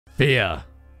Fear.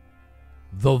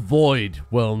 The Void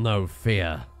will know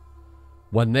fear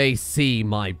when they see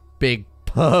my big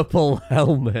purple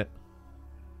helmet.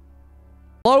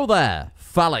 Hello there,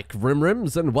 phallic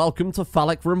Rimrims, and welcome to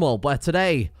phallic Rimworld, where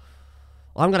today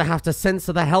I'm going to have to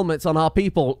censor the helmets on our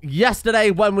people.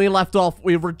 Yesterday, when we left off,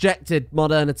 we rejected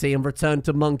modernity and returned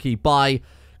to monkey by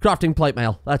crafting plate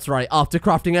mail. That's right, after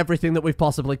crafting everything that we've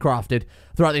possibly crafted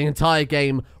throughout the entire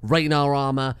game, Raynar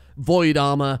armor, Void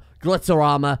armor, Glitter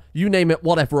armor, you name it,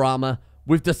 whatever armor,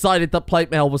 we've decided that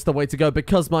plate mail was the way to go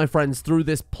because, my friends, through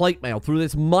this plate mail, through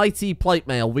this mighty plate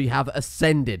mail, we have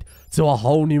ascended to a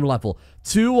whole new level.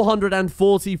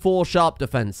 244 sharp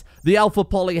defense, the alpha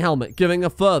poly helmet giving a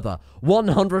further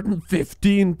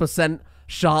 115%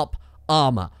 sharp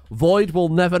armor. Void will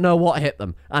never know what hit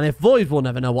them. And if Void will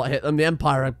never know what hit them, the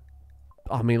Empire are,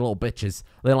 I mean, little bitches.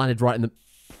 They landed right in the...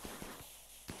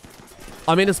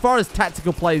 I mean, as far as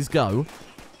tactical plays go,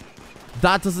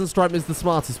 that doesn't strike me as the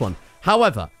smartest one.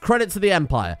 However, credit to the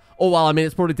Empire. Oh, well, I mean,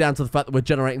 it's probably down to the fact that we're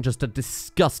generating just a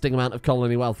disgusting amount of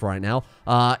colony wealth right now.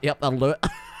 Yep, that'll do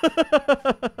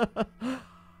it.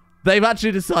 They've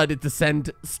actually decided to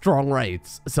send strong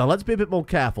raids, so let's be a bit more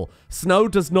careful. Snow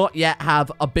does not yet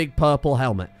have a big purple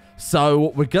helmet,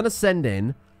 so we're going to send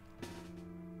in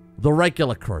the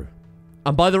regular crew.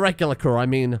 And by the regular crew, I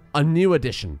mean a new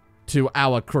addition to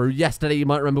our crew. Yesterday, you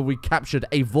might remember we captured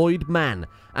a Void man,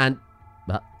 and...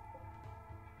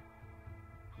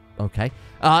 okay.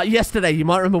 Yesterday, you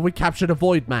might remember we captured a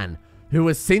Void man, who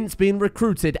has since been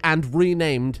recruited and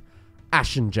renamed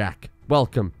Ashen Jack.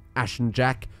 Welcome, Ashen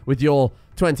Jack, with your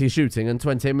 20 shooting and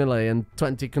 20 melee and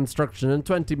 20 construction and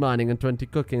 20 mining and 20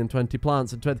 cooking and 20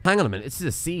 plants and 20... Hang on a minute, this is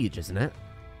a siege, isn't it?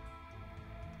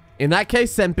 In that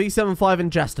case, send B75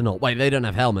 and Jester. Wait, they don't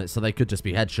have helmets, so they could just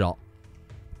be headshot.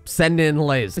 Send in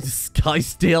Liz. Sky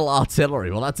Steel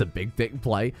Artillery. Well, that's a big dick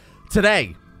play.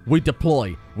 Today, we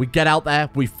deploy. We get out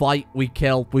there. We fight. We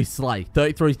kill. We slay.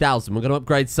 33,000. We're going to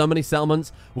upgrade so many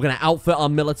settlements. We're going to outfit our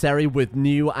military with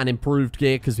new and improved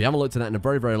gear because we haven't looked at that in a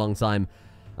very, very long time.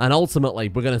 And ultimately,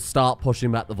 we're going to start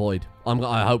pushing back the Void.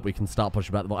 I hope we can start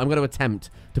pushing back the Void. I'm going to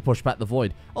attempt to push back the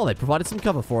Void. Oh, they provided some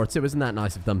cover for her too. Isn't that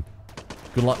nice of them?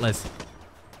 Good luck, Liz.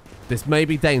 This may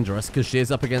be dangerous because she is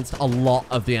up against a lot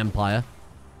of the Empire.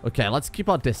 Okay, let's keep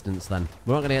our distance then.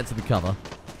 We're not going to get to the cover.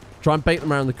 Try and bait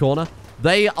them around the corner.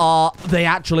 They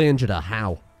actually injured her.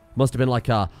 How? Must have been like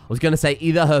I was going to say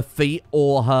either her feet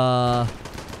or her...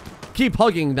 Keep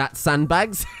hugging that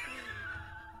sandbags.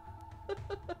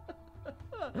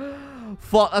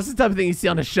 Fuck, that's the type of thing you see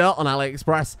on a shirt on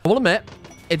AliExpress. I will admit,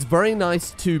 it's very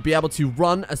nice to be able to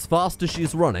run as fast as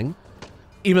she's running,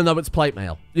 even though it's plate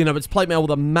mail. You know, it's plate mail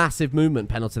with a massive movement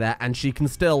penalty there, and she can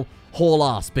still haul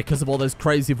ass because of all those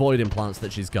crazy Void implants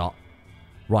that she's got.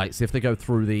 Right, see if they go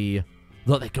through the...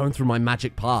 Look, they're going through my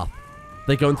magic path.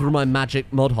 They're going through my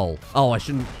magic mud hole. Oh, I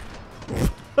shouldn't...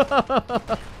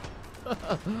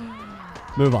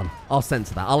 Move on. I'll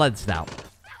censor that. I'll edit it out.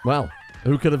 Well,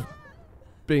 who could have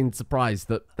been surprised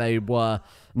that they were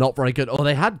not very good? Oh,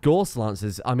 they had Gorse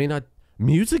Lances. I mean,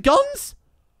 Mutagons?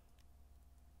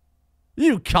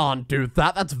 You can't do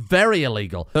that. That's very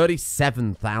illegal.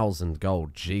 37,000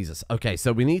 gold. Jesus. Okay,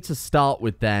 so we need to start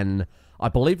with then... I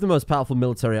believe the most powerful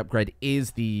military upgrade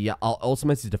is the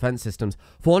automated defense systems.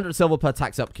 400 silver per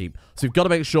tax upkeep. So we've got to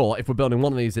make sure, if we're building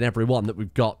one of these in every one, that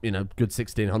we've got, you know, good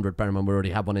 1,600. Bear in mind, we already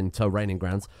have one in Tow Raining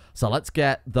Grounds. So let's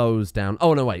get those down.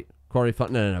 Oh, no, wait. Quarry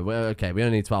fund. No. Okay, we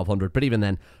only need 1,200. But even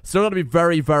then, still got to be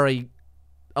very, very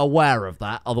aware of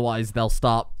that. Otherwise, they'll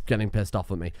start getting pissed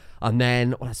off at me. And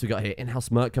then, what else we got here?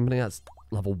 In-house merc company. That's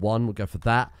level 1. We'll go for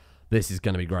that. This is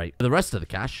going to be great. For the rest of the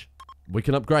cash... we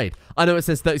can upgrade. I know it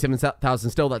says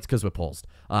 37,000 still. That's because we're paused.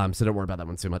 So don't worry about that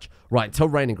one too much. Right, Tow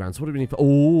Raining Grounds. What do we need for...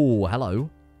 Oh, hello.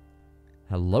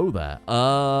 Hello there.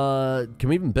 Can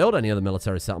we even build any other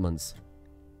military settlements?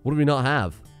 What do we not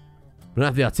have? We don't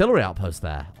have the artillery outpost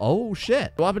there. Oh,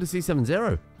 shit. What happened to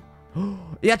C70?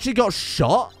 He actually got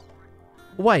shot?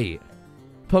 Wait.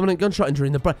 Permanent gunshot injury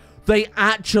in the brain. They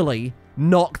actually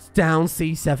knocked down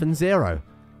C70.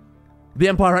 The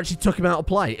Empire actually took him out of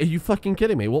play. Are you fucking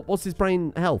kidding me? What's his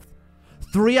brain health?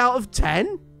 3 out of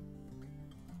 10?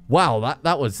 Wow,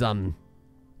 that was,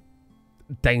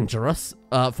 dangerous,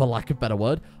 for lack of a better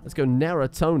word. Let's go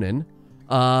Neratonin.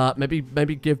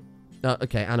 Maybe give...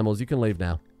 okay, animals, you can leave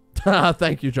now.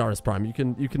 Thank you, Joris Prime. You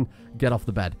can get off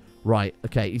the bed. Right,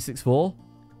 okay, E64.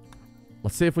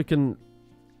 Let's see if we can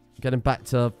get him back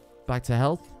to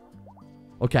health.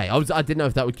 Okay, I didn't know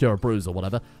if that would cure a bruise or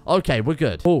whatever. Okay, we're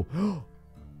good. Oh,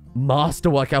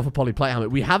 Masterwork Alpha Poly Plate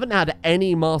Helmet. We haven't had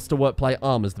any Masterwork Plate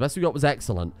Armors. The best we got was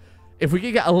Excellent. If we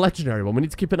can get a legendary one, we need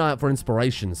to keep an eye out for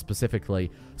inspiration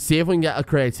specifically. See if we can get a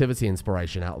creativity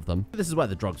inspiration out of them. This is where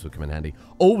the drugs would come in handy.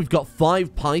 Oh, we've got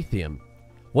 5 Pythium.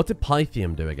 What did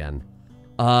Pythium do again?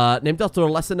 Named after a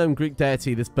lesser-known Greek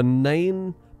deity, this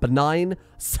benign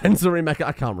sensory mechanite...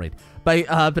 I can't read.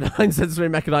 Benign sensory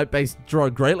mechanite-based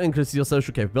drug greatly increases your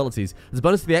social capabilities. As a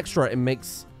bonus to the extra, it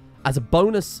makes... As a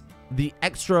bonus, the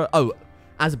extra... Oh,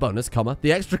 as a bonus, comma,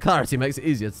 the extra clarity makes it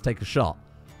easier to take a shot.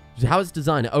 How it's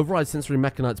designed, it overrides sensory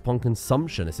mechanites upon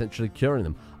consumption, essentially curing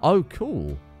them. Oh,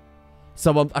 cool.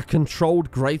 So a controlled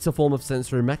greater form of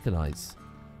sensory mechanites.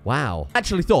 Wow.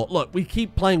 Actually thought, look, we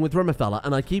keep playing with Rimmerfella,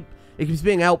 and it keeps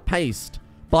being outpaced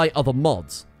by other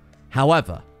mods.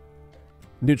 However,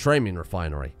 Neutramian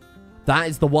Refinery. That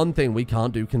is the one thing we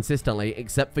can't do consistently,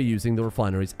 except for using the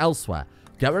refineries elsewhere.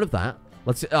 Get rid of that.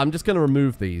 I'm just going to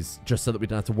remove these, just so that we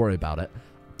don't have to worry about it.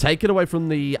 Take it away from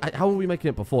the... How were we making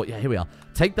it before? Yeah, here we are.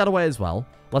 Take that away as well.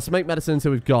 Let's make medicine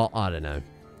until we've got, I don't know,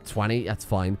 20. That's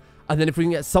fine. And then if we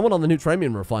can get someone on the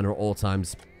Neutramian Refiner at all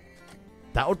times,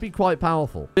 that would be quite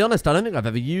powerful. To be honest, I don't think I've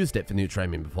ever used it for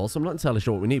Neutramian before, so I'm not entirely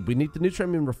sure what we need. We need the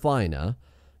Neutramian Refiner.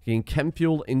 Getting chem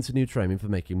fuel into Neutramian for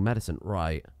making medicine.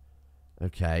 Right.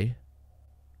 Okay.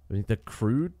 We need the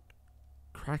crude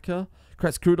cracker.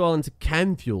 Cracks crude oil into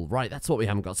chem fuel. Right, that's what we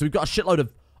haven't got. So we've got a shitload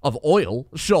of oil.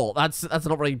 Sure, that's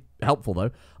not very helpful,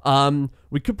 though.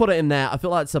 We could put it in there. I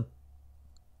feel like it's a...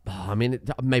 I mean,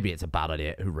 maybe it's a bad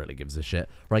idea. Who really gives a shit?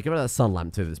 Right, give it that sun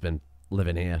lamp, too, that's been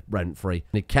living here rent-free.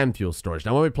 Need chem fuel storage.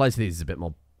 Now, when we place these, it's a bit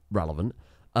more relevant.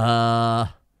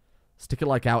 Stick it,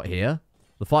 like, out here.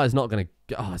 The fire's not going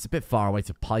to... Oh, it's a bit far away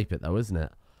to pipe it, though, isn't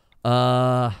it?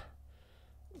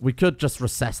 We could just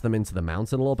recess them into the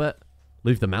mountain a little bit.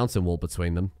 Leave the mountain wall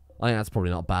between them. I think that's probably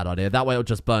not a bad idea. That way it'll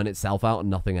just burn itself out and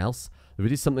nothing else. If we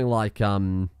do something like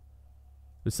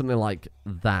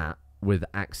that with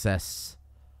access...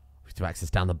 We do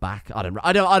access down the back. I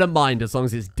don't mind as long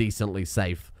as it's decently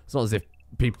safe. It's not as if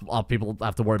people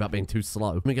have to worry about being too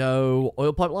slow. Let me go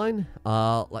oil pipeline.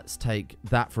 Let's take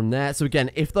that from there. So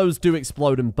again, if those do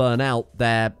explode and burn out,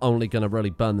 they're only going to really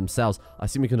burn themselves. I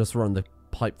assume we can just run the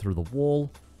pipe through the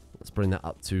wall. Let's bring that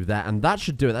up to there. And that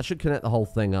should do it. That should connect the whole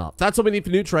thing up. That's all we need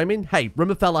for Neutramian. Hey,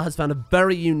 Rimmerfella has found a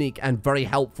very unique and very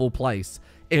helpful place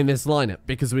in this lineup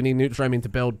because we need Neutramian to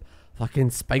build fucking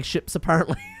spaceships,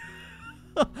 apparently.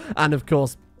 And, of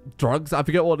course, drugs. I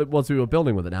forget what it was we were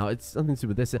building with it now. It's something to do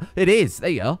with this. It is.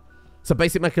 There you go. So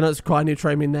basic mechanics require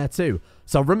Neutramian there, too.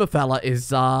 So Rimmerfella is,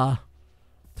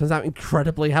 turns out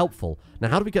incredibly helpful. Now,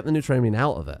 how do we get the Neutramian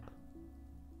out of it?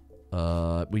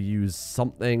 We use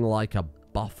something like a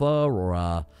buffer or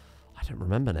I don't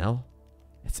remember now.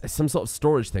 It's some sort of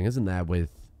storage thing, isn't there, with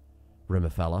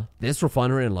Rimmerfella? This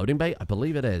refinery and loading bay? I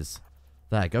believe it is.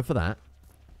 There, go for that.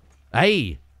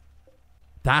 Hey!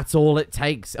 That's all it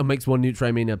takes. It makes one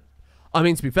Neutramian I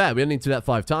mean, to be fair, we only need to do that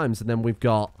 5 times, and then we've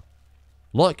got...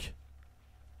 Look.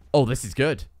 Oh, this is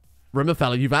good.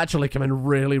 Rimmerfella, you've actually come in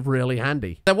really, really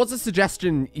handy. There was a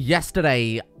suggestion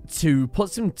yesterday to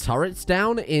put some turrets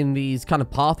down in these kind of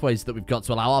pathways that we've got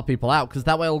to allow our people out, because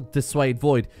that way it'll dissuade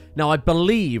Void. Now, I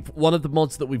believe one of the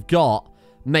mods that we've got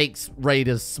makes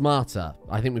raiders smarter.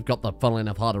 I think we've got the, funnily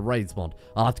enough, harder raids mod.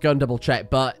 I'll have to go and double check,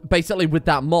 but basically with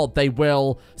that mod, they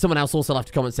will... Someone else also have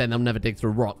to comment saying they'll never dig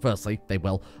through rock. Firstly, they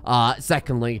will.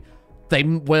 Secondly... They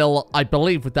will, I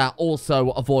believe, with that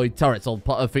also avoid turrets. Or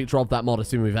a feature of that mod,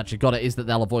 assuming we've actually got it, is that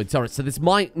they'll avoid turrets. So this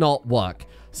might not work.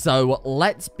 So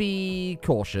let's be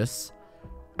cautious.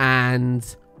 And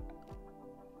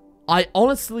I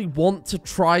honestly want to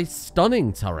try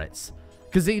stunning turrets.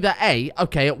 Because either A,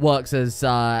 okay, it works as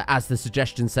the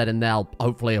suggestion said, and they'll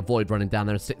hopefully avoid running down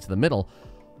there and stick to the middle.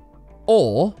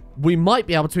 Or we might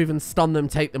be able to even stun them,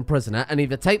 take them prisoner, and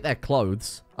either take their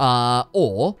clothes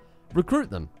or recruit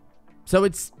them. So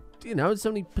it's, you know, it's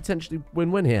only potentially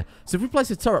win-win here. So if we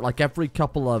place a turret like every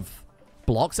couple of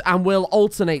blocks, and we'll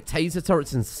alternate taser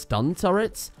turrets and stun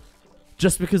turrets,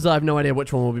 just because I have no idea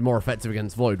which one will be more effective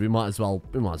against Void, we might as well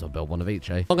build one of each,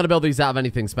 eh? I'm not going to build these out of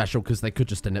anything special, because they could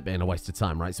just end up being a waste of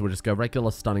time, right? So we'll just go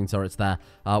regular stunning turrets there.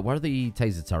 Where are the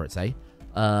taser turrets, eh?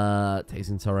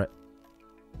 Tasing turret.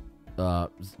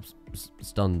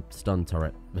 Stun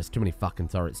turret. There's too many fucking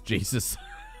turrets, Jesus.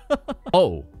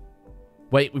 Oh.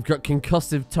 Wait, we've got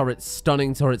concussive turrets,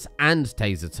 stunning turrets, and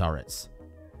taser turrets.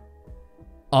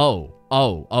 Oh,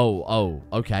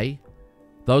 okay.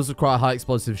 Those require high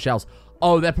explosive shells.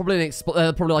 Oh, they're probably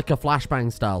like a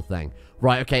flashbang style thing.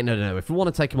 Right, okay, no. If we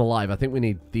want to take them alive, I think we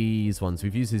need these ones.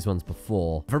 We've used these ones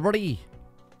before. Is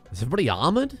everybody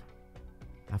armored?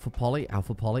 Alpha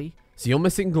poly. So you're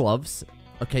missing gloves.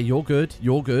 Okay, you're good.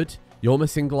 You're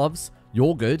missing gloves.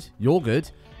 You're good.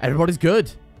 Everybody's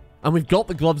good. And we've got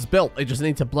the gloves built. They just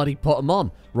need to bloody put them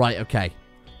on. Right, okay.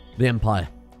 The Empire.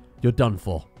 You're done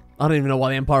for. I don't even know why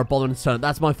the Empire are bothering to turn up.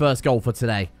 That's my first goal for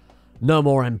today. No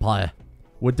more Empire.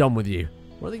 We're done with you.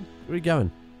 Where are we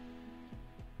going?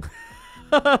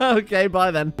 Okay,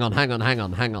 bye then. Hang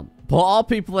on. Put our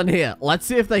people in here. Let's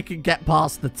see if they can get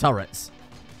past the turrets.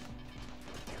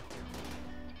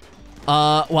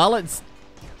 Well, it's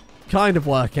kind of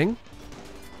working.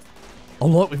 Oh,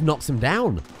 look, we've knocked him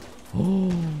down.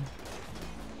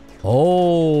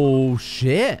 Oh,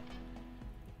 shit.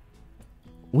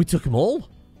 We took them all.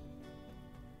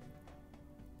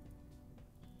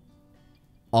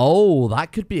 Oh,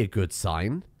 that could be a good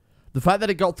sign. The fact that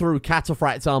it got through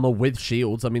Cataphract's armor with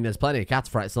shields. I mean, there's plenty of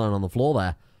Cataphracts lying on the floor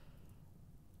there.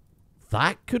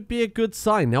 That could be a good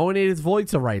sign. Now we need is Void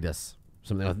to raid us.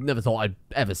 Something I never thought I'd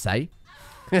ever say.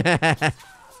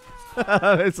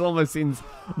 This almost seems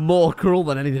more cruel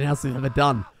than anything else we've ever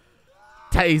done.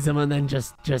 Tase them and then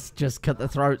just cut their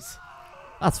throats.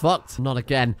 That's fucked. Not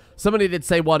again. Somebody did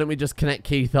say, why don't we just connect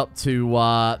Keith up to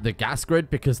the gas grid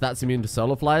because that's immune to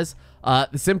solar flares.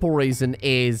 The simple reason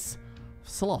is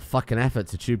it's a lot of fucking effort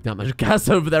to tube that much gas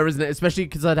over there, isn't it? Especially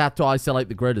because I'd have to isolate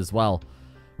the grid as well.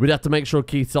 We'd have to make sure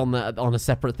Keith's on a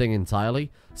separate thing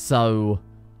entirely. So,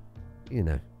 you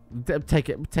know, take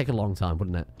a long time,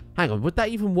 wouldn't it? Hang on, would that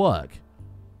even work?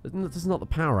 This is not the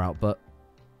power out, but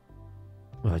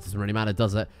well, it doesn't really matter,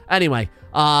 does it? Anyway,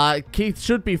 Keith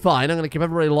should be fine. I'm going to keep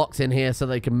everybody locked in here so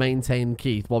they can maintain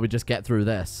Keith while we just get through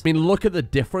this. I mean, look at the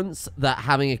difference that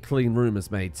having a clean room has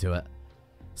made to it.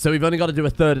 So we've only got to do a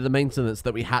third of the maintenance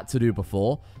that we had to do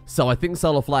before. So I think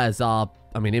solar flares are,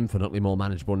 I mean, infinitely more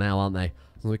manageable now, aren't they?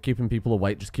 So we're keeping people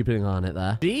awake, just keeping an eye on it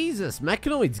there. Jesus,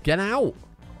 mechanoids, get out.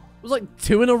 It was like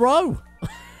 2 in a row.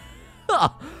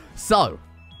 So,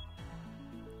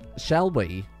 shall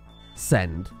we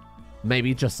send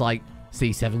maybe just like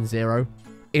C70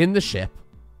 in the ship?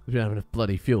 We don't have enough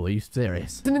bloody fuel. Are you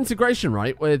serious? It's an integration,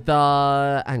 right? With,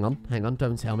 hang on,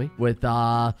 don't tell me. With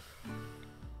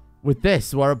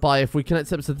this, whereby if we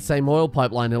connect up to the same oil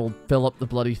pipeline, it'll fill up the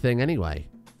bloody thing anyway.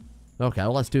 Okay,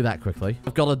 well, let's do that quickly. What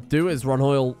I've got to do is run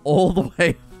oil all the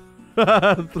way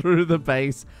through the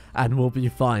base, and we'll be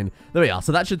fine. There we are.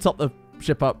 So that should top the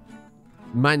ship up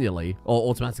manually, or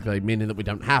automatically, meaning that we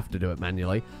don't have to do it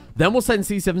manually. Then we'll send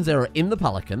C70 in the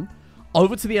Pelican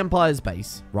over to the Empire's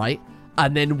base, right?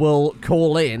 And then we'll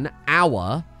call in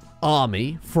our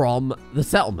army from the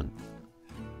settlement.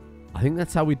 I think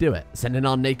that's how we do it. Send in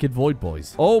our naked Void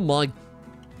boys. Oh my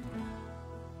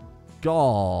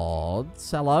God.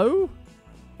 Hello?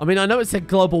 I mean, I know it said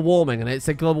global warming, and it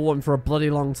said global warming for a bloody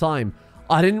long time.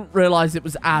 I didn't realize it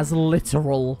was as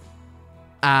literal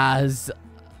as...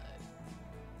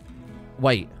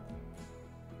 Wait.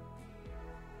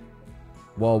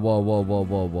 Whoa.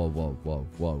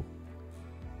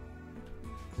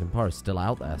 The Empire's still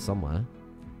out there somewhere.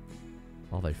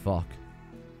 Oh, they fuck.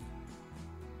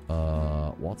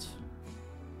 What?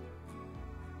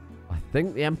 I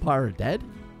think the Empire are dead?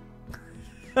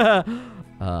 Have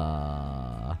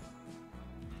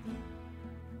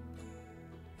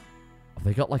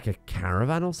they got like a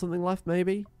caravan or something left,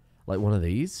 maybe? Like one of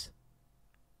these?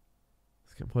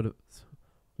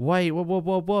 Wait,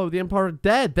 whoa. The Empire are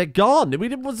dead. They're gone. There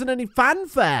wasn't any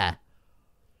fanfare.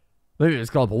 Maybe it was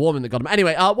global warming that got them.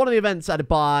 Anyway, one of the events added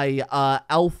by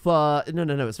Alpha...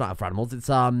 No, it's not Alpha Animals. It's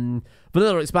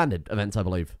Vanilla Expanded events, I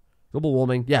believe. Global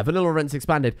warming. Yeah, Vanilla Events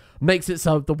Expanded makes it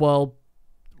so the world,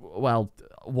 well,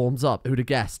 warms up. Who'd have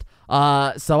guessed?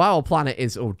 So our planet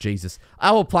is... Oh, Jesus.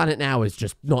 Our planet now is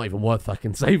just not even worth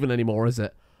fucking saving anymore, is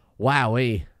it?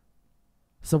 Wowee.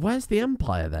 So where's the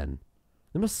Empire, then?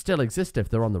 They must still exist if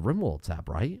they're on the Rimworld tab,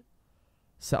 right?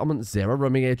 Settlement 0,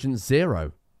 roaming agent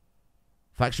 0.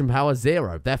 Faction power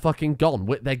 0. They're fucking gone.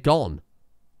 They're gone.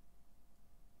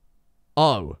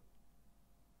 Oh.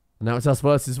 Now it's us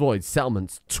versus Void.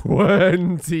 Settlements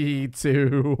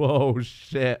 22. Oh,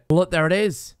 shit. Look, there it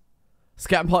is.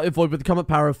 Scat and Party of Void with the comet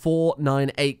power of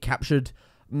 498 captured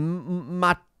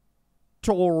Matorevnik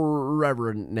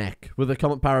with a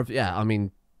comet power of... Yeah, I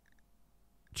mean...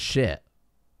 Shit.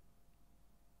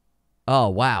 Oh,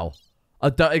 wow.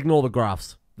 Don't ignore the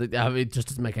graphs. It just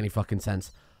doesn't make any fucking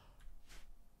sense.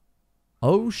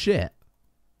 Oh, shit.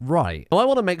 Right. Well, I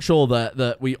want to make sure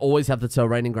that we always have the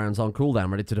terraining grounds on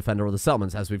cooldown, ready to defend our other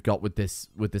settlements, as we've got with this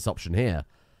option here.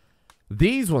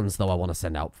 These ones, though, I want to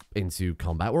send out into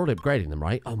combat. We're already upgrading them,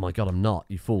 right? Oh, my God, I'm not.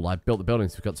 You fool. I built the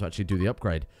buildings. We've got to actually do the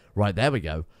upgrade. Right, there we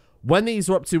go. When these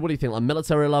are up to, what do you think, like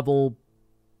military level,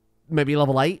 maybe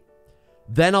level 8?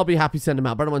 Then I'll be happy to send them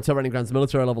out. Better mind terraining grounds,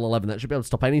 military level 11. That should be able to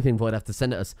stop anything Void have to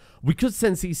send at us. We could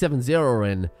send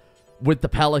C70 in with the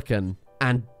Pelican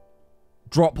and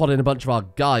drop pod in a bunch of our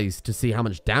guys to see how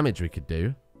much damage we could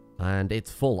do. And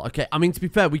it's full. Okay, I mean, to be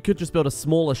fair, we could just build a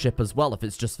smaller ship as well if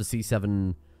it's just for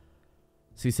C70.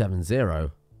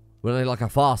 We're only like a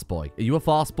fast boy. Are you a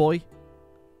fast boy?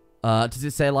 Does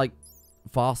it say like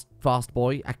fast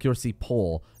boy? Accuracy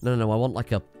poor. No, I want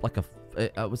like a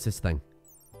what's this thing?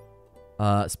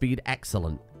 Speed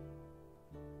excellent.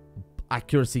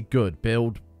 Accuracy good.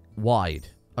 Build wide.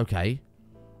 Okay.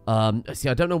 See,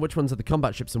 I don't know which ones are the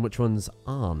combat ships and which ones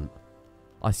aren't.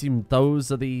 I assume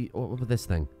those are the... What was this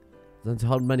thing? To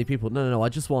hold many people. No. I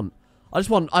just want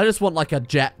like a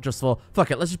jet just for...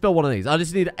 Fuck it, let's just build one of these. I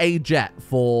just need a jet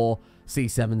for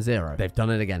C70. They've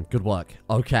done it again. Good work.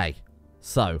 Okay.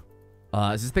 So,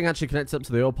 is this thing actually connected up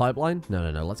to the oil pipeline? No.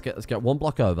 Let's get one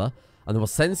block over. And then we'll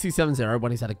send C70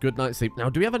 when he's had a good night's sleep. Now,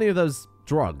 do we have any of those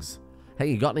drugs?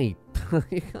 Hey, you got any...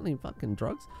 you got any fucking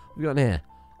drugs? What have we got in here?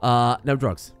 No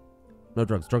drugs. No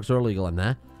drugs. Drugs are illegal in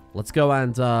there. Let's go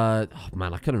and, oh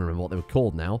man, I can't even remember what they were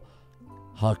called now.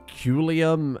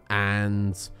 Herculeum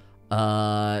and,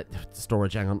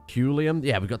 storage, hang on. Herculeum.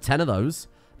 Yeah, we've got 10 of those.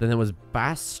 Then there was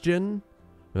Bastion.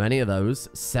 Any of those.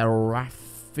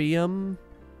 Seraphium.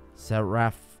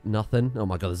 Nothing. Oh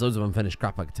my god, there's loads of unfinished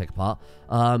crap I could take apart.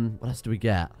 What else do we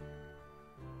get?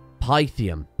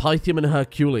 Pythium. Pythium and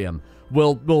Herculeum.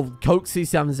 We'll coax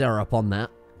C70 up on that,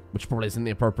 which probably isn't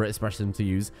the appropriate expression to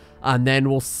use. And then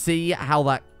we'll see how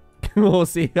that we'll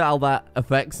see how that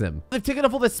affects him. They've taken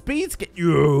off all their speed skin.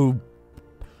 You.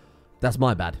 That's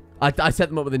my bad. I set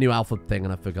them up with a new alpha thing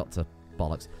and I forgot to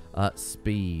bollocks.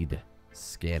 Speed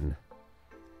skin.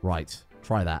 Right.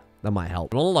 Try that. That might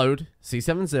help. We want to load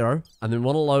C70 and then we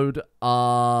want to load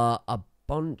a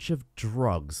bunch of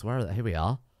drugs. Where are they? Here we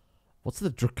are. What's the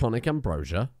draconic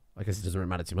ambrosia? I guess it doesn't really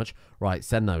matter too much. Right,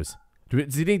 send those.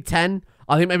 Does he need 10?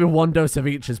 I think maybe one dose of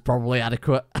each is probably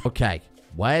adequate. Okay,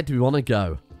 where do we want to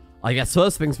go? I guess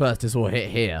first things first is we'll hit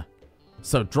here.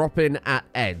 So drop in at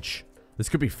edge. This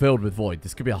could be filled with void.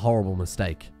 This could be a horrible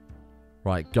mistake.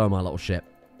 Right, go my little ship.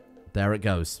 There it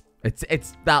goes.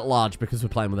 It's that large because we're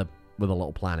playing with a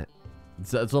little planet.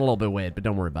 It's a little bit weird, but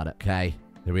don't worry about it. Okay,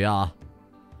 here we are.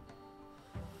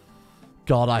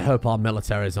 God, I hope our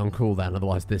military is on cooldown.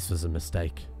 Otherwise, this was a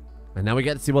mistake. And now we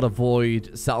get to see what a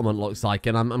void settlement looks like.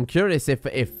 And I'm curious if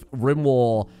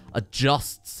Rimworld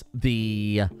adjusts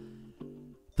the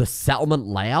settlement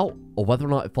layout or whether or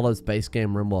not it follows base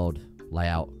game Rimworld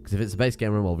layout. Because if it's a base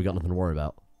game Rimworld, we got nothing to worry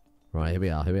about. Right, here we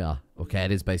are. Okay,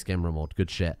 it is base game Rimworld.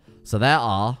 Good shit. So there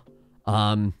are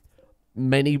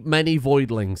many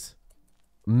voidlings.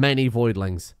 Many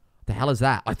voidlings. The hell is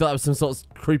that? I thought that was some sort of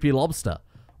creepy lobster.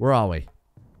 Where are we?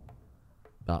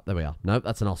 Oh, there we are. Nope,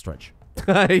 that's an ostrich.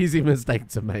 Easy mistake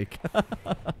to make.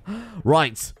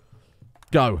 Right.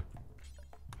 Go.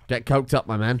 Get coked up,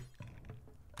 my man.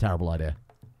 Terrible idea.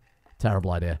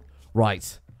 Terrible idea.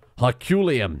 Right.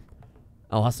 Herculeum.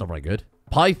 Oh, that's not very good.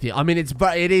 Pythium. I mean,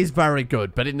 it is very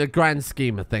good, but in the grand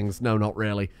scheme of things, no, not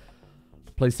really.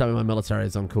 Please tell me my military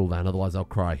is on cooldown, otherwise I'll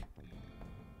cry.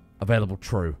 Available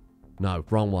true. No,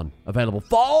 wrong one. Available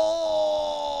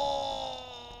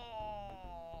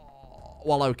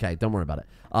well, okay, don't worry about it.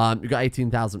 We've got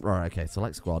 18,000. Right, okay,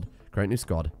 select squad. Create new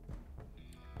squad.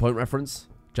 Point reference,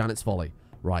 Janet's Folly.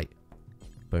 Right.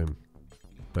 Boom.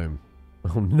 Boom.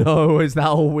 Oh no, is that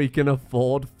all we can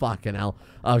afford? Fucking hell.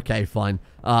 Okay, fine.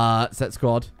 Set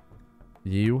squad.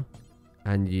 You.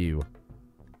 And you.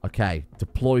 Okay,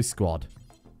 deploy squad.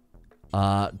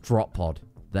 Drop pod.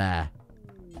 There.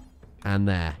 And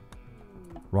there.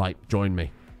 Right, join me.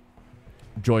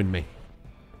 Join me.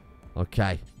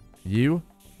 Okay. You,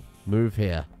 move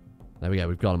here. There we go.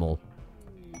 We've got them all.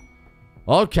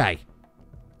 Okay.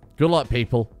 Good luck,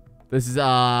 people. This is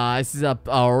a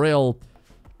real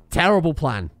terrible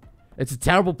plan. It's a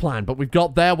terrible plan, but we've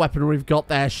got their weaponry, we've got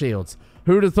their shields.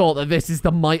 Who'd have thought that this is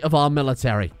the might of our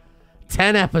military?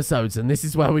 10 episodes, and this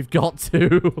is where we've got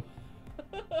to.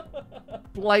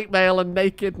 Plate mail and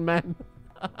naked men.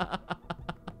 If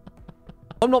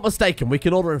I'm not mistaken, we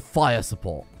can order in fire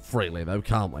support freely, though,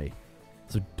 can't we?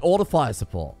 So, order fire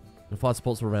support. The fire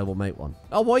supports are available, make one.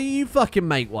 Oh, why you fucking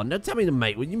make one? Don't tell me to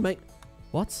make one. You make...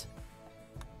 What?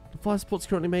 The fire support's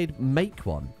currently made, make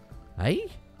one. Hey?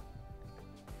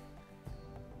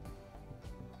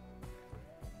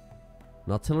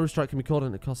 An artillery strike can be called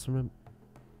in the costume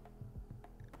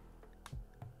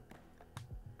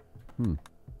room.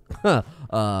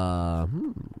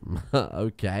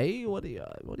 Okay. What do you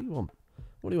want?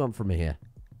 What do you want from me here?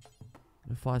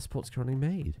 No fire support's currently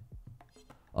made.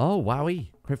 Oh, wowie.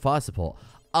 Create fire support.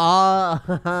 Ah,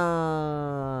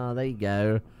 there you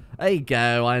go. There you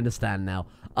go. I understand now.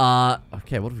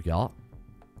 Okay, what have we got?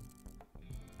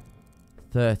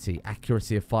 30.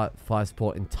 Accuracy of fire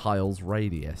support in tiles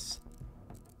radius.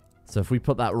 So if we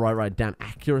put that right down.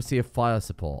 Accuracy of fire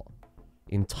support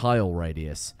in tile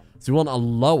radius. So we want a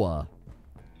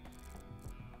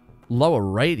lower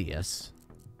radius.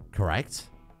 Correct.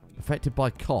 Affected by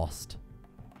cost.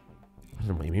 I don't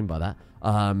know what you mean by that.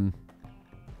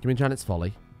 Give me Janet's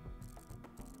Folly.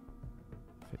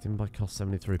 Affected by cost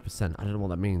 73%. I don't know what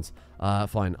that means.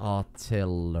 Fine.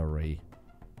 Artillery.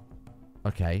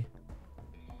 Okay.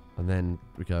 And then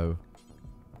we go...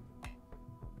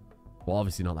 Well,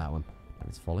 obviously not that one.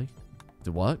 Janet's Folly. Does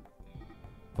it work?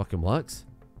 Fucking works.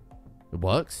 It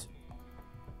works.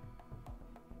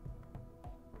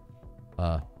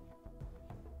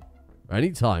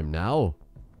 Anytime now.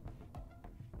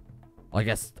 I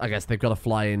guess they've got to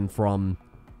fly in from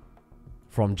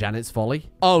Janet's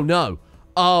Folly. Oh no.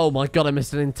 Oh my god, I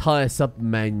missed an entire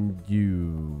sub-menu.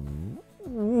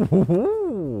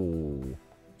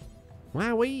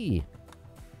 Wowee.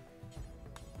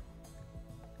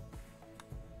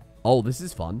 Oh, this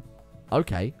is fun.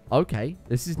 Okay, okay.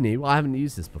 This is new. I haven't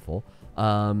used this before.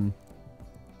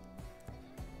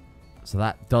 So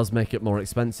that does make it more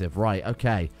expensive. Right,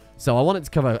 okay. So I want it to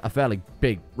cover a fairly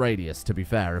big radius, to be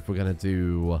fair, if we're going to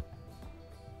do...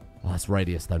 Oh, that's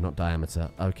radius, though, not diameter.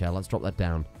 Okay, let's drop that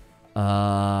down.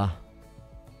 I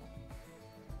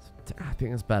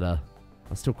think that's better.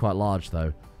 That's still quite large,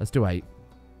 though. Let's do 8.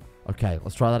 Okay,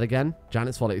 let's try that again.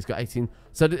 Janet's Folly, it's got 18.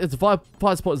 So the fire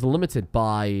support is limited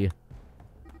by...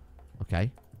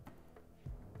 Okay.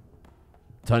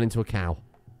 Turn into a cow.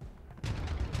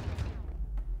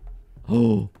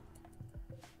 Oh.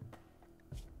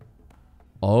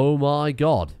 Oh my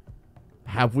god.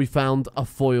 Have we found a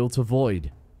foil to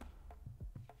Void?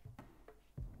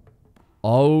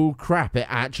 Oh crap, it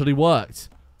actually worked.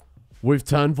 We've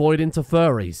turned Void into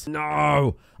furries.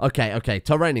 No! Okay, okay.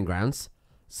 Terraining grounds.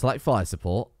 Select fire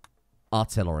support.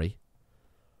 Artillery.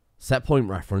 Set point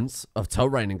reference of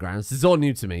terraining grounds. This is all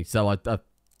new to me, so I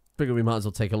figured we might as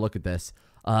well take a look at this.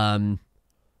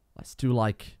 Let's do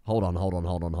like... Hold on.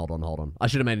 I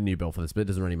should have made a new build for this, but it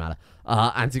doesn't really matter.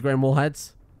 Anti-grain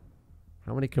warheads.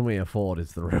 How many can we afford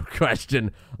is the real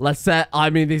question. Let's set...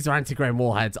 I mean, these are anti-grain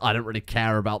warheads. I don't really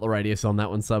care about the radius on that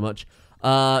one so much.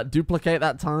 Duplicate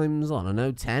that times, I don't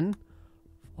know, 10?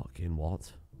 Fucking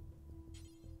what?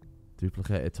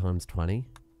 Duplicate it times 20?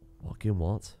 Fucking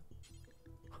what?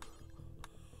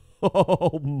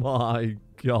 Oh my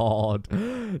god.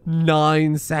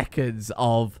 9 seconds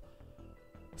of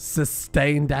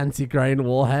sustained anti-grain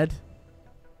warhead?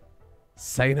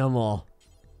 Say no more.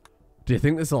 Do you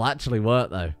think this will actually work,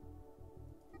 though?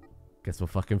 Guess we'll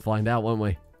fucking find out, won't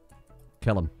we?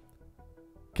 Kill him.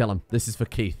 Kill him. This is for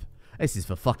Keith. This is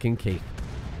for fucking Keith.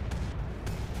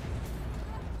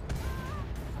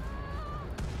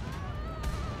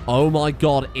 Oh my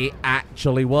god, it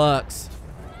actually works.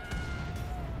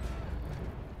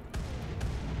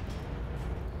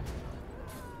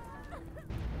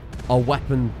 A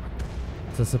weapon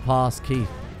to surpass Keith.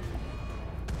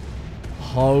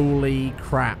 Holy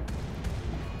crap.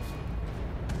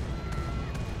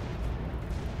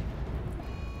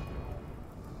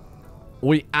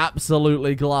 We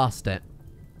absolutely glassed it.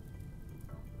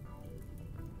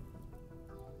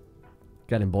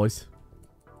 Get him, boys.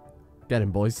 Get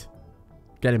him, boys.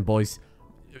 Get him, boys.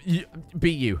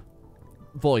 Be you.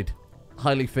 Void.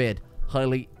 Highly feared.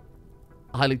 Highly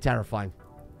terrifying.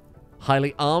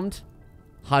 Highly armed.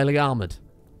 Highly armored.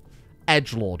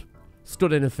 Edgelord.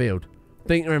 Stood in a field.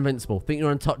 Think you're invincible. Think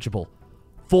you're untouchable.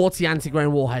 40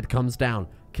 anti-grain warhead comes down.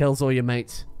 Kills all your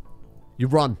mates. You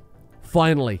run.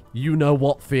 Finally, you know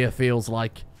what fear feels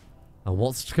like. And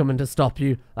what's coming to stop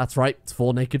you? That's right, it's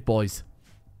 4 naked boys.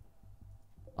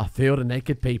 A field of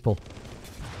naked people.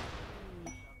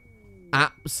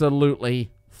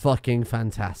 Absolutely fucking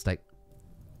fantastic.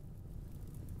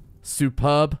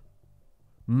 Superb.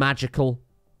 Magical.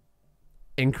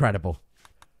 Incredible.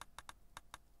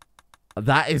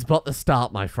 That is but the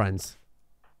start, my friends.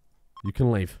 You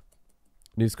can leave.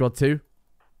 New squad 2,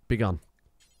 be gone.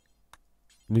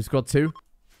 New squad 2,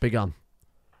 be gone.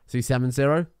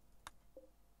 C70.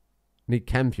 Need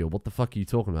chem fuel. What the fuck are you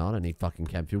talking about? I don't need fucking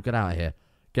chem fuel. Get out of here.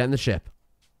 Get in the ship.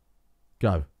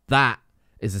 Go. That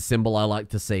is a symbol I like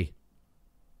to see.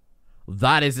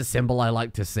 That is a symbol I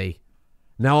like to see.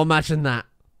 Now imagine that.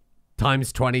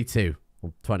 Times 22.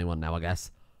 Well, 21 now, I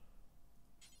guess.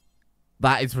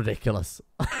 That is ridiculous.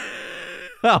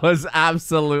 That was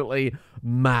absolutely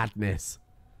madness.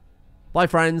 Bye,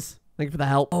 friends. Thank you for the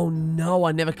help. Oh, no.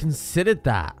 I never considered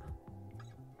that.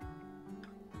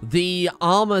 The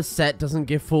armor set doesn't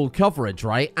give full coverage,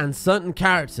 right? And certain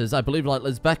characters, I believe like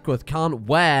Liz Beckwith, can't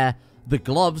wear the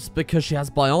gloves because she has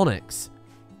bionics.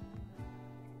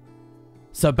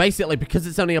 So basically, because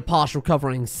it's only a partial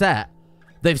covering set,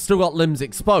 they've still got limbs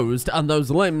exposed, and those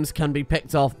limbs can be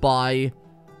picked off by,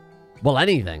 well,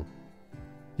 anything.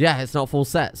 Yeah, it's not full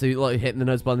set. So you're like hitting the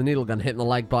nose by the needle gun, hitting the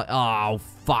leg by... Oh,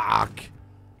 fuck.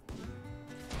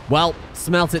 Well,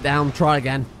 smelt it down. Try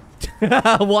again.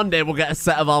 One day we'll get a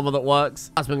set of armor that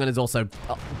works. Plasma gun is also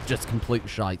just complete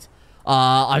shite.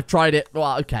 I've tried it.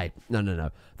 Well, okay. No.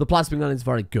 The plasma gun is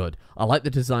very good. I like the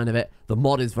design of it. The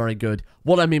mod is very good.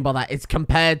 What I mean by that, it's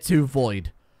compared to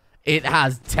Void. It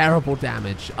has terrible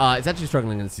damage. It's actually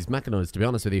struggling against these mechanoids, to be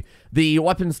honest with you. The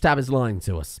weapon stab is lying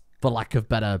to us, for lack of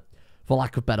better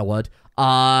word.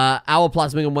 Our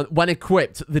plasma gun, when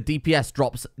equipped, the DPS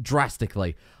drops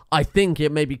drastically. I think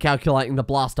it may be calculating the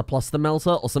blaster plus the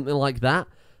melter or something like that.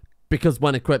 Because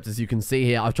when equipped, as you can see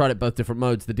here, I've tried it both different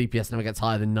modes. The DPS never gets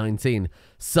higher than 19.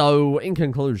 So, in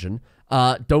conclusion,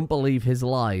 don't believe his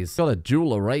lies. Got a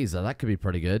dual eraser. That could be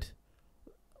pretty good.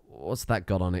 What's that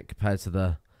got on it compared to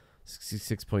the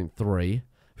 66.3?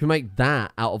 If we make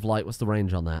that out of light, what's the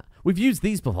range on that? We've used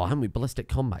these before, haven't we? Ballistic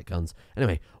combat guns.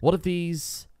 Anyway, what are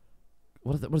these?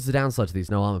 What is the downside to these?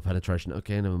 No armor penetration.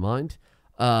 Okay, never mind.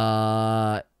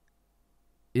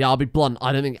 Yeah, I'll be blunt.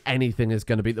 I don't think anything is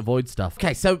going to beat the Void stuff.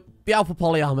 Okay, so the Alpha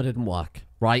Poly armor didn't work,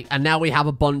 right? And now we have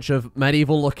a bunch of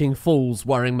medieval-looking fools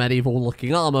wearing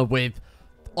medieval-looking armor with,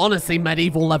 honestly,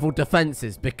 medieval-level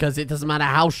defenses, because it doesn't matter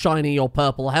how shiny your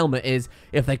purple helmet is,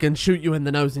 if they can shoot you in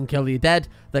the nose and kill you dead,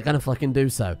 they're going to fucking do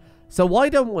so. So why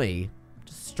don't we,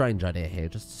 just a strange idea here,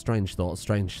 just a strange thought,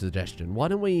 strange suggestion, why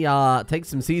don't we take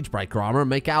some Siegebreaker armor and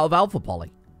make it out of Alpha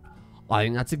Poly? I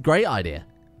think that's a great idea.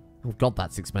 Oh god,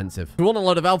 that's expensive. We want a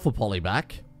load of Alpha Poly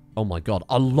back. Oh my god,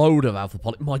 a load of Alpha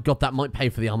Poly. My god, that might pay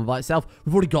for the armor by itself.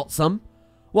 We've already got some.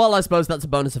 Well, I suppose that's a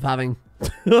bonus of having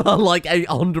like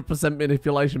 100%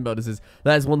 manipulation bonuses.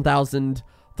 There's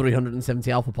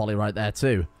 1,370 Alpha Poly right there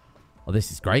too. Oh,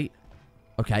 this is great.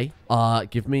 Okay,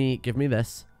 give me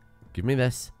this. Give me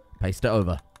this. Paste it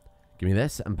over. Give me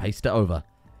this and paste it over.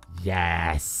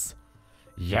 Yes.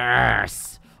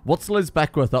 Yes. What's Liz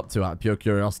Beckworth up to, out of pure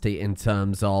curiosity, in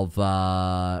terms of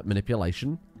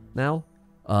manipulation now?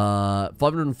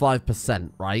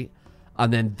 505%, right?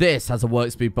 And then this has a work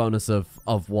speed bonus of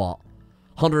what?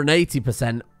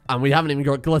 180%, and we haven't even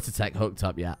got Glitter Tech hooked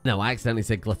up yet. No, I accidentally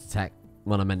said Glitter Tech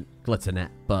when I meant Glitternet,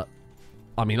 but,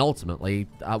 I mean, ultimately,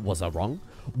 was I wrong?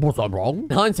 Was I wrong?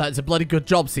 In hindsight, it's a bloody good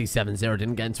job C70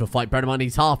 didn't get into a fight. Bear in mind,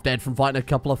 he's half dead from fighting a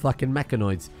couple of fucking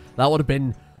mechanoids. That would have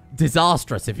been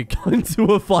disastrous if you got into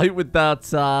a fight with that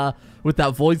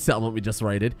Void settlement we just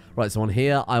raided. Right, so on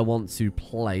here, I want to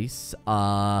place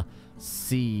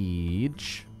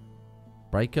Siege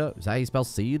Breaker. Is that how you spell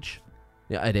Siege?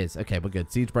 Yeah, it is. Okay, we're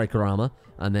good. Siege Breaker armor.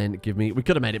 And then give me... We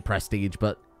could have made it Prestige,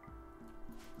 but...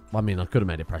 I mean, I could have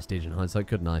made it Prestige in hindsight,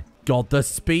 couldn't I? God, the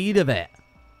speed of it!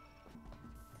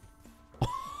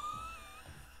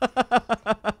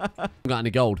 Got any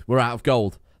gold? We're out of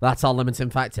gold. That's our limiting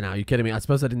factor now. Are you kidding me? I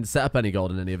suppose I didn't set up any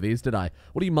gold in any of these, did I?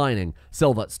 What are you mining?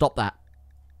 Silver. Stop that.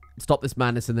 Stop this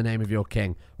madness in the name of your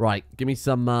king. Right. Give me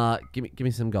some, give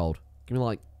me some gold. Give me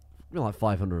like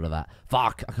 500 of that.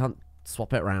 Fuck. I can't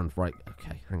swap it around. Right.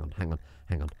 Okay. Hang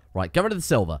on. Right. Get rid of the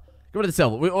silver. Get rid of the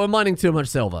silver. We're mining too much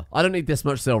silver. I don't need this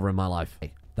much silver in my life.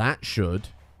 That should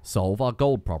solve our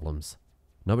gold problems.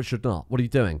 No, it should not. What are you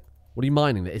doing? What are you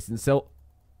mining that isn't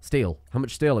steel? How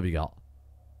much steel have you got?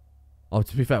 Oh,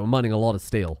 to be fair, we're mining a lot of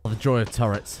steel. Oh, the joy of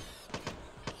turrets.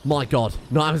 My god.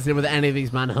 Not having to deal with any of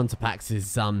these Manhunter packs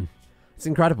is, it's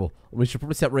incredible. We should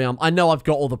probably set rearm. I know I've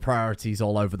got all the priorities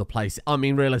all over the place. I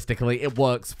mean, realistically, it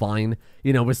works fine.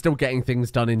 You know, we're still getting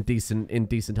things done in decent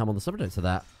time on the subject of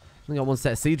that. I think I got one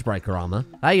set of Siegebreaker armor.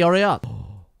 Hey, hurry up.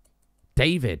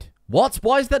 David. What?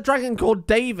 Why is that dragon called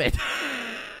David?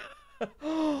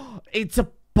 It's a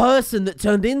person that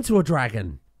turned into a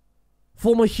dragon.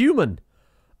 Former human.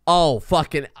 Oh,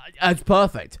 fucking... It's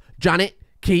perfect. Janet,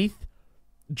 Keith,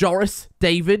 Joris,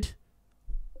 David.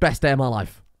 Best day of my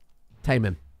life. Tame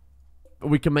him.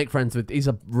 We can make friends with... He's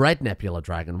a red nebula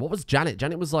dragon. What was Janet?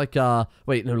 Janet was like,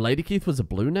 wait, no, Lady Keith was a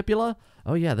blue nebula?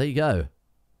 Oh, yeah, there you go.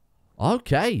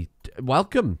 Okay.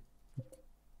 Welcome,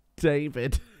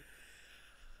 David.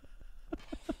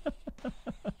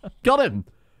 Got him.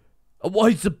 Well,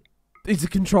 he's a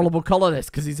controllable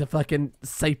colonist because he's a fucking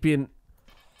sapient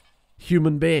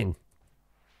human being.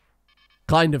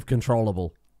 Kind of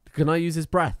controllable. Can I use his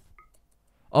breath?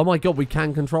 Oh my god, we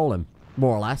can control him.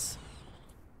 More or less.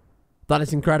 That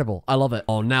is incredible. I love it.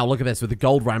 Oh, now look at this. With the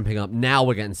gold ramping up, now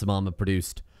we're getting some armor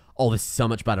produced. Oh, this is so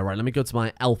much better. Right, let me go to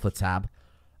my alpha tab.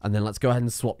 And then let's go ahead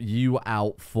and swap you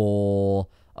out for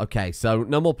Okay, so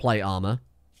no more plate armor.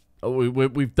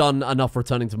 We've done enough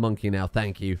returning to monkey now.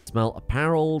 Thank you. Smelt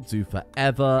apparel, do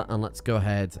forever. And let's go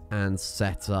ahead and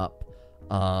set up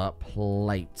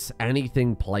plate.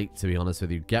 Anything plate, to be honest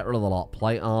with you. Get rid of the lot.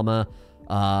 Plate armor.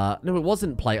 No, it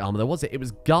wasn't plate armor, though, was it? It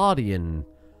was guardian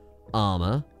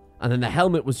armor. And then the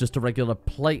helmet was just a regular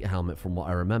plate helmet, from what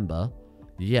I remember.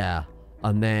 Yeah.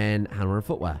 And then hammer and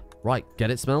footwear. Right, get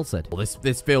it smelted. Well,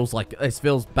 this feels like... This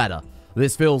feels better.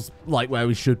 This feels like where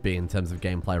we should be in terms of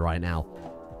gameplay right now.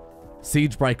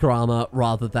 Siegebreaker armor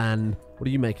rather than... What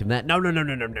are you making there? No.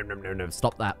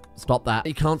 Stop that. Stop that.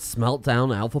 You can't smelt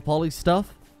down alpha poly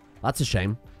stuff? That's a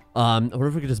shame. I wonder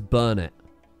if we could just burn it.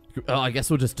 Oh, I guess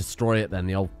we'll just destroy it then,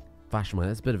 the old-fashioned way.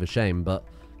 That's a bit of a shame, but...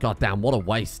 goddamn, what a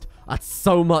waste. That's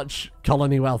so much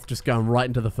colony wealth just going right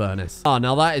into the furnace. Oh,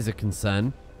 now that is a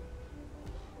concern.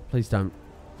 Please don't.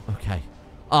 Okay.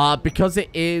 Because it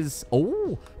is...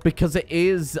 Oh! Because it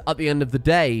is, at the end of the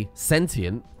day,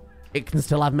 sentient, it can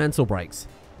still have mental breaks.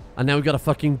 And now we've got a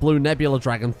fucking blue nebula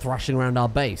dragon thrashing around our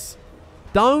base.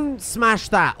 Don't smash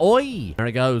that. Oi! There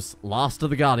it goes. Last of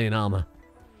the guardian armor.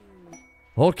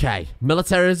 Okay.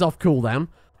 Military is off cooldown.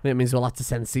 It means we'll have to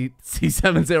send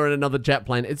C70 in another jet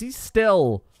plane. Is he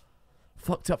still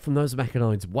fucked up from those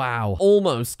mechanoids? Wow.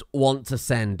 Almost want to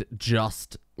send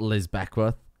just Liz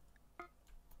Beckworth.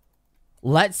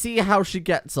 Let's see how she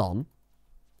gets on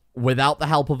without the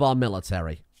help of our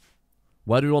military.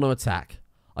 Where do we want to attack?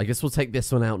 I guess we'll take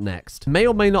this one out next. May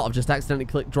or may not have just accidentally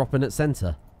clicked drop in at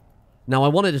center. Now, I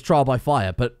wanted to trial by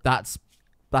fire, but that's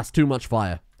too much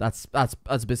fire. That's a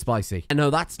bit spicy. And no,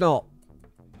 that's not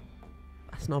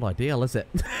ideal, is it?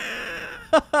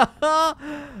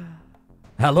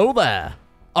 Hello there.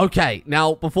 Okay,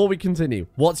 now, before we continue,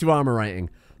 what's your armor rating?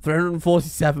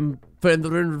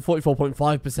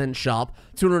 344.5% sharp,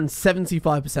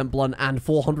 275% blunt, and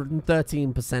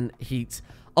 413% heat,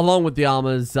 along with the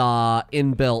armor's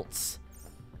inbuilt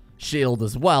shield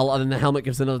as well, and then the helmet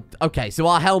gives another... Okay, so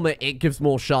our helmet, it gives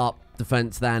more sharp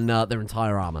defense than their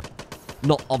entire armor.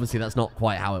 Not, obviously, that's not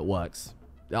quite how it works.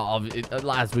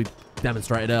 As we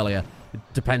demonstrated earlier, it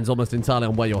depends almost entirely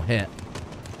on where you're hit.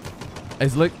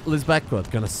 Is Liz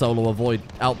Beckworth going to solo avoid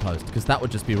outpost? Because that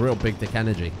would just be real big dick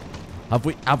energy. Have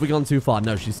we gone too far?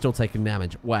 No, she's still taking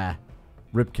damage. Where?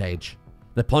 Ribcage.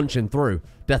 They're punching through.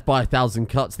 Death by 1,000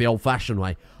 cuts the old-fashioned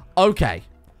way. Okay.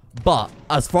 But,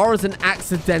 as far as an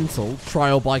accidental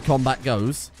trial by combat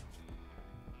goes,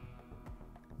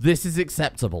 this is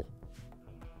acceptable.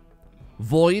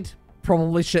 Void,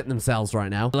 probably shitting themselves right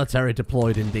now. Military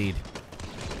deployed indeed.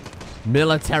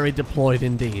 Military deployed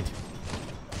indeed.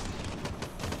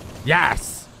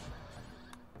 Yes!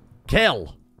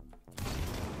 Kill!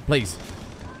 Please.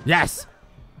 Yes!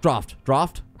 Draft.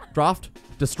 Draft. Draft.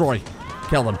 Destroy.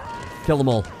 Kill them. Kill them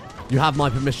all. You have my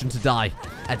permission to die.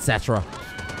 Etc.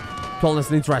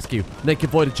 Colonist needs rescue. Naked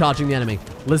Void are charging the enemy.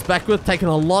 Liz Beckworth taking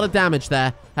a lot of damage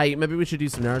there. Hey, maybe we should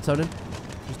use some Neurotonin?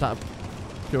 Just out of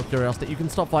pure curiosity. You can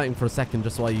stop fighting for a second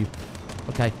just while you...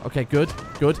 Okay, okay, good,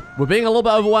 good. We're being a little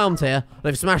bit overwhelmed here.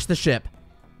 They've smashed the ship.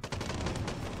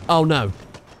 Oh, no.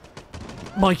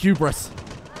 My hubris.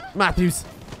 Matthews.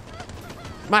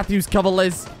 Matthews, cover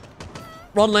Liz.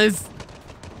 Run, Liz.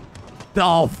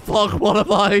 Oh, fuck, what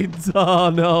have I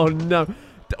done? Oh, no, no.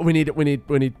 We need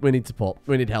support.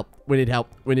 We need help. We need help.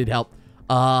 We need help.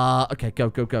 Okay, go.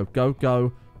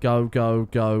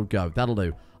 That'll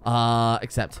do.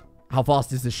 Except, how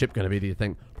fast is this ship going to be, do you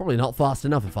think? Probably not fast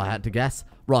enough if I had to guess.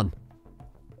 Run.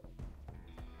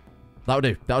 That'll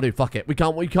do. That'll do. Fuck it. We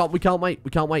can't wait.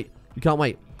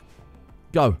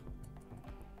 Go.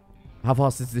 How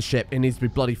fast is this ship? It needs to be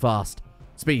bloody fast.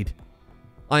 Speed.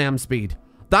 I am speed.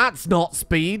 That's not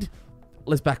speed.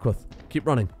 Liz Beckworth. Keep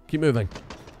running. Keep moving.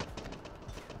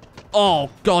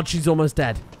 Oh, God, she's almost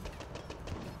dead.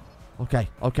 Okay.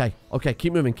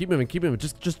 Keep moving.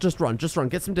 Just run.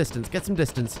 Get some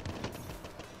distance.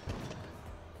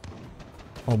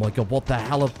 Oh, my God. What the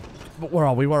hell? Where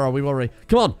are we?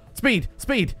 Come on. Speed.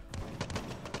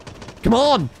 Come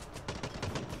on.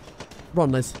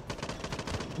 Run, Liz.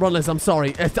 I'm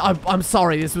sorry. I'm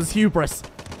sorry. This was hubris.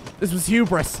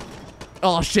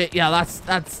 Oh, shit. Yeah, that's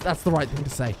the right thing to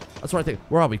say. That's the right thing.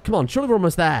 Where are we? Come on. Surely we're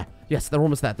almost there. Yes, they're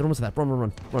almost there.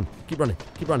 Run. Keep running.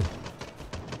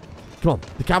 Come on.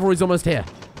 The cavalry's almost here.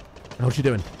 How's she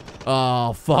doing?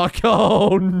 Oh, fuck.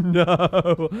 Oh,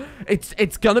 no.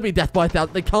 It's gonna be death by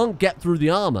 1,000. They can't get through the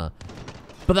armor.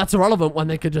 But that's irrelevant when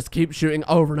they could just keep shooting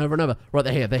over and over. Right,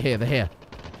 they're here.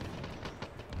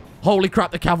 Holy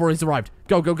crap, the cavalry's arrived.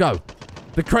 Go.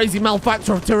 The crazy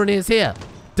malefactor of tyranny is here.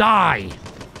 Die.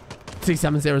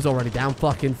 C70 is already down.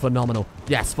 Fucking phenomenal.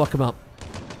 Yes, fuck him up.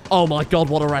 Oh my God,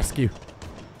 what a rescue.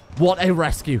 What a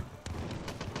rescue.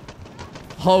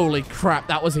 Holy crap,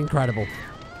 that was incredible.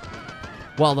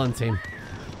 Well done, team.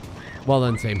 Well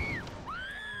done, team.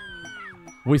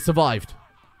 We survived.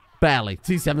 Barely.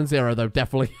 T70, though,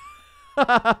 definitely.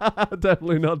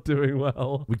 Definitely not doing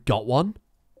well. We got one.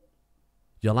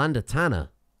 Yolanda Tanner.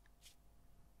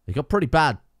 You got pretty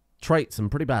bad traits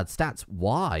and pretty bad stats.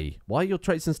 Why? Why are your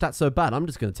traits and stats so bad? I'm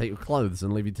just going to take your clothes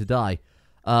and leave you to die.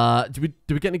 Do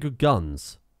we get any good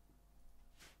guns?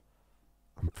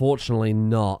 Unfortunately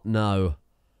not, no.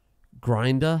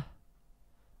 Grinder?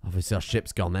 Obviously our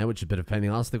ship's gone there, which is a bit of a pain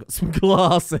in the ass. They've got some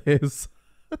glasses.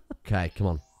 Okay, come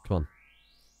on, come on.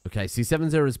 Okay,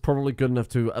 C70 is probably good enough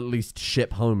to at least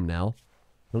ship home now.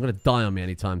 Not going to die on me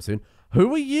anytime soon.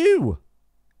 Who are you?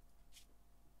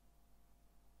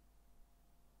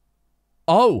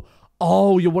 Oh,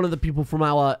 you're one of the people from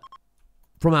our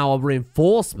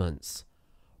reinforcements.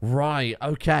 Right,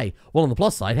 okay. Well, on the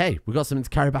plus side, hey, we've got something to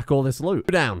carry back all this loot.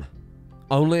 Down.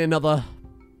 Only another,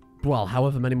 well,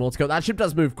 however many more to go. That ship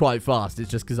does move quite fast.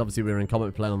 It's just because obviously we were in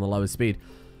combat playing on the lowest speed.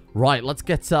 Right, let's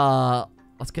get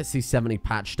C70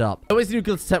 patched up. I always knew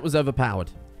Glittervoid was overpowered.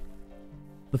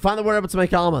 The fact that we're able to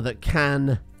make armor that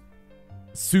can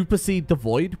supersede the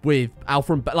Void with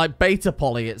Alpha and like Beta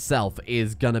Poly itself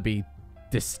is gonna be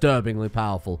disturbingly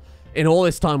powerful. In all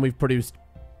this time, we've produced,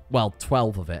 well,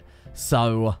 12 of it.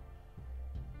 So,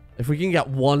 if we can get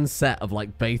one set of,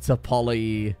 like, Beta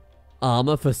Poly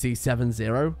armor for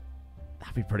C70,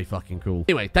 that'd be pretty fucking cool.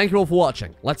 Anyway, thank you all for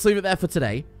watching. Let's leave it there for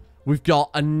today. We've got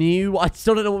a new... I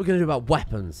still don't know what we're going to do about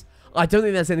weapons. I don't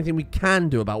think there's anything we can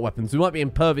do about weapons. We might be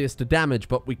impervious to damage,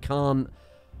 but we can't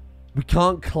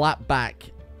clap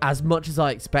back as much as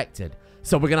I expected.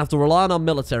 So we're going to have to rely on our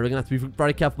military. We're going to have to be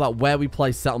very careful about where we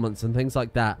place settlements and things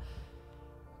like that.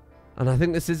 And I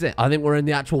think this is it. I think we're in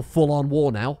the actual full-on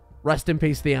war now. Rest in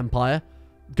peace, the Empire.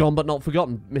 Gone but not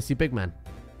forgotten. Miss you, big man.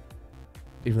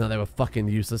 Even though they were fucking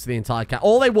useless the entire cat.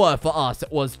 All they were for us,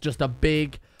 it was just a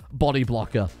big body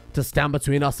blocker to stand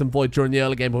between us and Void during the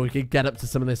early game where we could get up to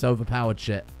some of this overpowered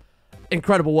shit.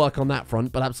 Incredible work on that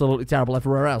front, but absolutely terrible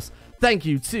everywhere else. Thank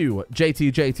you to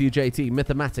JT,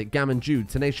 Mythomatic, Gammon Jude,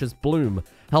 Tenacious Bloom,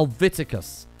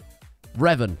 Helviticus,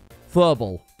 Revan,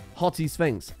 Furball, Hottie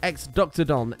Sphinx, Dr.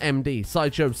 Don, MD,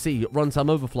 Sideshow C,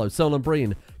 Runtime Overflow, Solan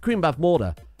Breen, Creambath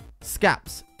Mortar,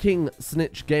 Scaps, King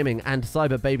Snitch Gaming, and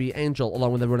Cyber Baby Angel,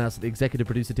 along with everyone else at the executive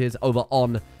producer tiers over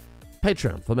on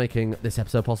Patreon for making this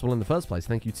episode possible in the first place.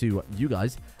 Thank you to you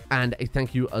guys, and a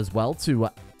thank you as well to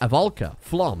Avalka,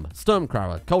 Flom,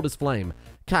 Stormcrower, Coldest Flame,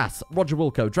 Cass, Roger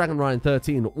Wilco, Dragon Ryan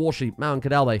 13, Warsheep, Mount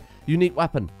Cadalbe, Unique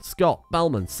Weapon, Scott,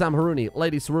 Bellman, Sam Haruni,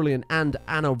 Lady Cerulean, and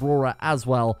Anna Aurora as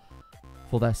well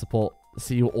for their support.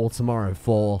 See you all tomorrow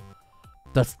for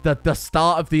the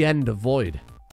start of the end of Void.